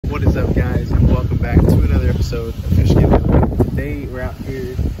What is up, guys, and welcome back to another episode of FishiganMilligan. Today we're out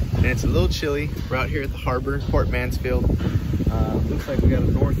here and it's a little chilly. We're out here at the harbor, Port Mansfield. Looks like we got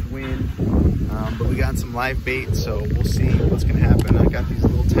a north wind, but we got some live bait, so we'll see what's gonna happen. I got these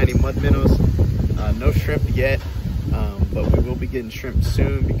little tiny mud minnows. No shrimp yet, but we will be getting shrimp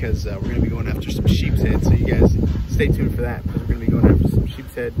soon because we're gonna be going after some sheep's head. So you guys stay tuned for that, because we're gonna be going after some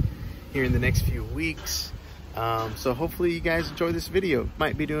sheep's head here in the next few weeks. So hopefully you guys enjoy this video.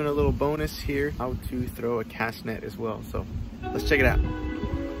 Might be doing a little bonus here, how to throw a cast net as well. So let's check it out.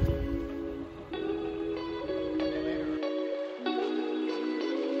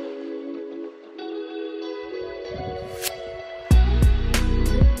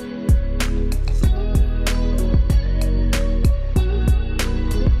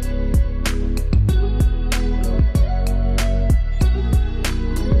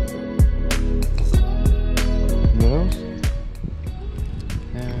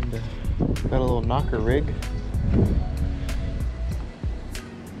 Got a little knocker rig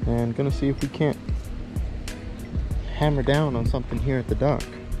and gonna see if we can't hammer down on something here at the dock.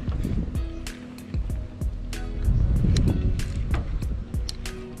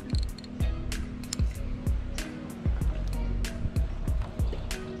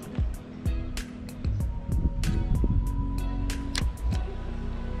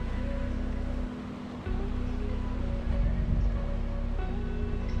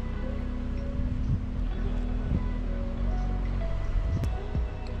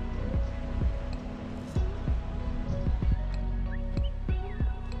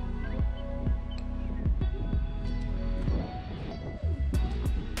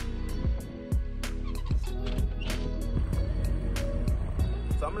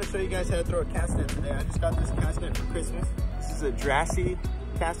 So I'm going to show you guys how to throw a cast net today. I just got this cast net for Christmas. This is a Drassy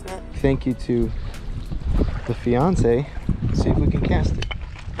cast net. Thank you to the fiance. Let's see if we can cast it.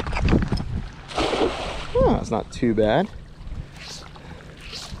 Oh, it's not too bad.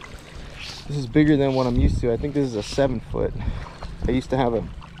 This is bigger than what I'm used to. I think this is a 7-foot. I used to have a,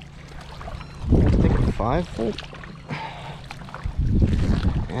 I think a 5-foot.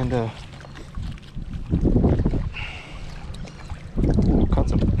 And caught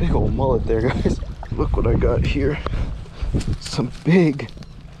some big old mullet there, guys. Look what I got here. Some big,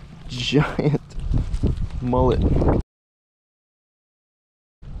 giant mullet. So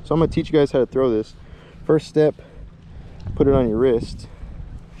I'm gonna teach you guys how to throw this. First step, put it on your wrist,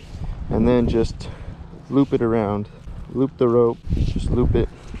 and then just loop it around. Loop the rope, just loop it.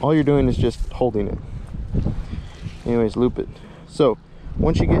 All you're doing is just holding it. Anyways, loop it. So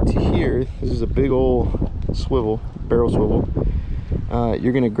once you get to here, this is a big old swivel, barrel swivel.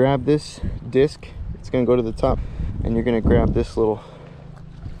 You're gonna grab this disc, it's gonna go to the top, and you're gonna grab this little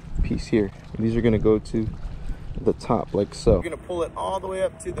piece here. These are gonna go to the top, like so. You're gonna pull it all the way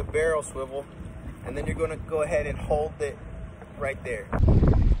up to the barrel swivel, and then you're gonna go ahead and hold it right there.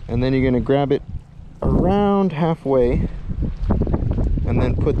 And then you're gonna grab it around halfway, and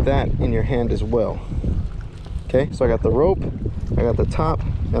then put that in your hand as well. Okay, so I got the rope, I got the top,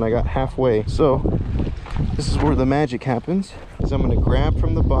 and I got halfway. So this is where the magic happens. So I'm going to grab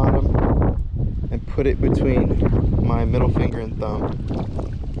from the bottom and put it between my middle finger and thumb.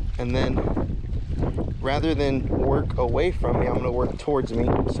 And then rather than work away from me, I'm going to work towards me.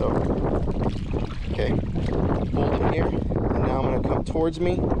 So, okay, hold it here. And now I'm going to come towards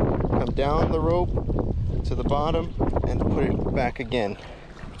me, come down the rope to the bottom, and put it back again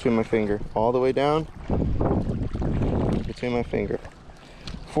between my finger. All the way down between my finger.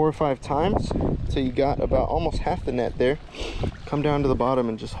 4 or 5 times till you got about almost half the net there. Come down to the bottom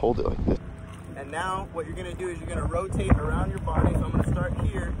and just hold it like this. And now what you're gonna do is you're gonna rotate around your body. So I'm gonna start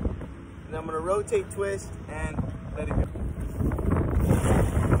here, and I'm gonna rotate, twist, and let it go.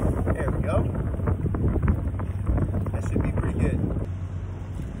 There we go. That should be pretty good.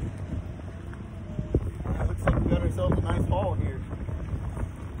 Looks like we got ourselves a nice haul here.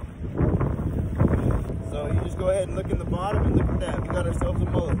 So you just go ahead and look in the bottom, and look at that, we got ourselves a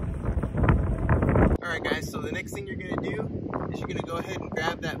mullet. Alright guys, so the next thing you're going to do is you're going to go ahead and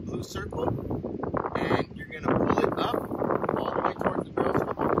grab that blue circle, and you're going to pull it up all the way towards the barrel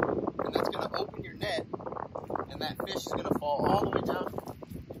swivel, and that's going to open your net, and that fish is going to fall all the way down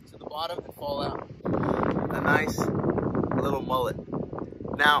to the bottom and fall out. A nice little mullet.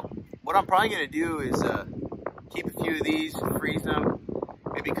 Now, what I'm probably going to do is keep a few of these, freeze them,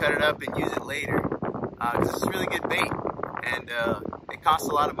 maybe cut it up and use it later. This is really good bait, and it costs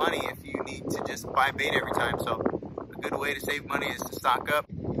a lot of money if you need to just buy bait every time. So a good way to save money is to stock up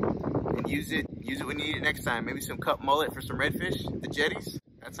and use it when you need it next time. Maybe some cut mullet for some redfish at the jetties.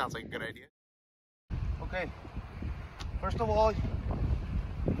 That sounds like a good idea. Okay, first of all,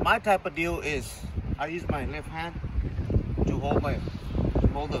 my type of deal is I use my left hand to hold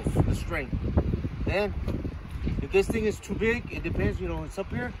the string. Then if this thing is too big, it depends, you know, it's up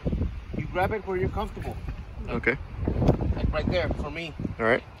here, you grab it where you're comfortable. Okay. Like right there for me. All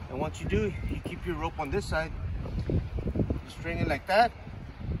right. And once you do, you keep your rope on this side, you string it like that,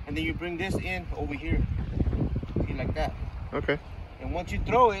 and then you bring this in over here. See, like that. Okay. And once you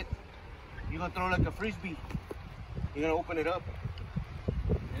throw it, you're gonna throw like a frisbee. You're gonna open it up,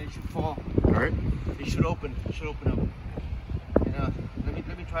 and it should fall. All right. It should open. It should open up. And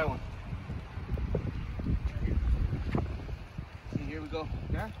let me try one. See, here we go.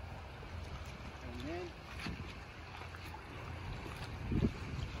 Yeah. And then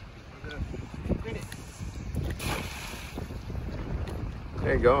we're gonna spin it.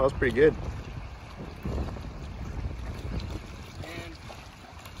 There you go. That was pretty good. And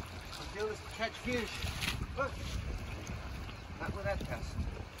until this catch fish. Look. Not with that cast.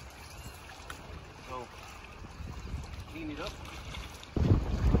 So clean it up.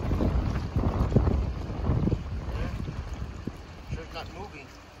 Sure it's not moving.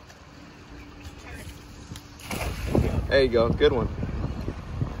 There you go. Good one.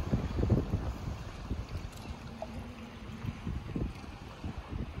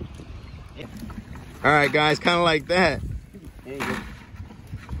 Yeah. All right, guys. Kind of like that. There you go.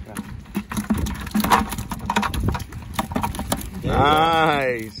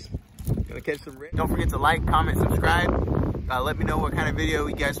 Nice. Gonna catch some red. Don't forget to like, comment, subscribe. Let me know what kind of video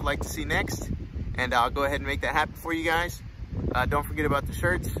you guys would like to see next, and I'll go ahead and make that happen for you guys. Don't forget about the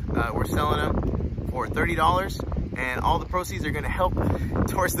shirts. We're selling them for $30, and all the proceeds are gonna help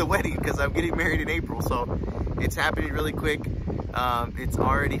towards the wedding because I'm getting married in April, so it's happening really quick. It's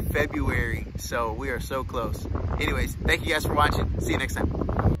already February, so we are so close. Anyways, thank you guys for watching. See you next time.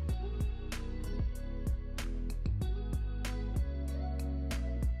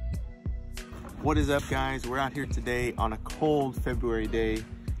 What is up, guys? We're out here today on a cold February day.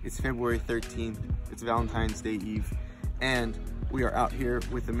 It's February 13th. It's Valentine's Day Eve. And we are out here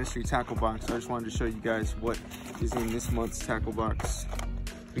with the mystery tackle box. I just wanted to show you guys what is in this month's tackle box.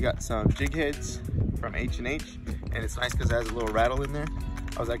 We got some jig heads from H&H, and it's nice because it has a little rattle in there.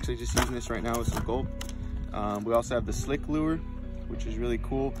 I was actually just using this right now with some gulp. We also have the slick lure, which is really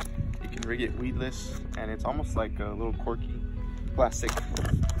cool. You can rig it weedless, and it's almost like a little corky plastic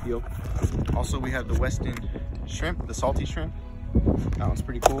deal. Also, we have the Weston shrimp, the salty shrimp. That one's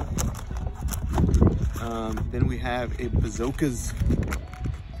pretty cool. Then we have a Bazooka's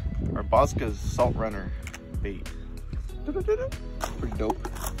or Bozka's salt runner bait. Pretty dope.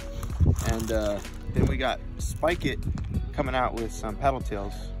 And then we got Spike It coming out with some paddle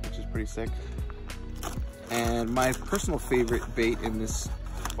tails, which is pretty sick. And my personal favorite bait in this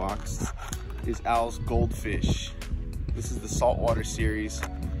box is Al's Goldfish. This is the saltwater series,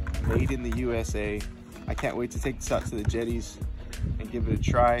 made in the USA. I can't wait to take this out to the jetties and give it a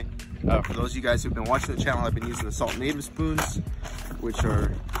try. For those of you guys who've been watching the channel, I've been using the Salt Native spoons, which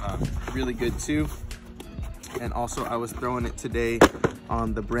are really good too. And also I was throwing it today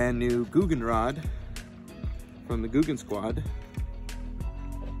on the brand new Guggen rod from the Guggen squad.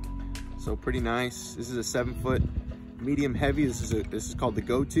 So pretty nice. This is a 7-foot medium heavy. This is called the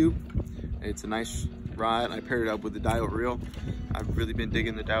Go-To. It's a nice rod. I paired it up with the Daiwa reel. I've really been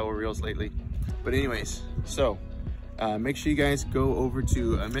digging the Daiwa reels lately. But anyways, so make sure you guys go over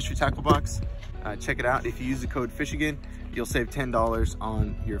to Mystery Tackle Box. Check it out. If you use the code Fishigan, you'll save $10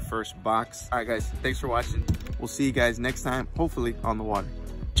 on your first box. All right, guys, thanks for watching. We'll see you guys next time, hopefully on the water.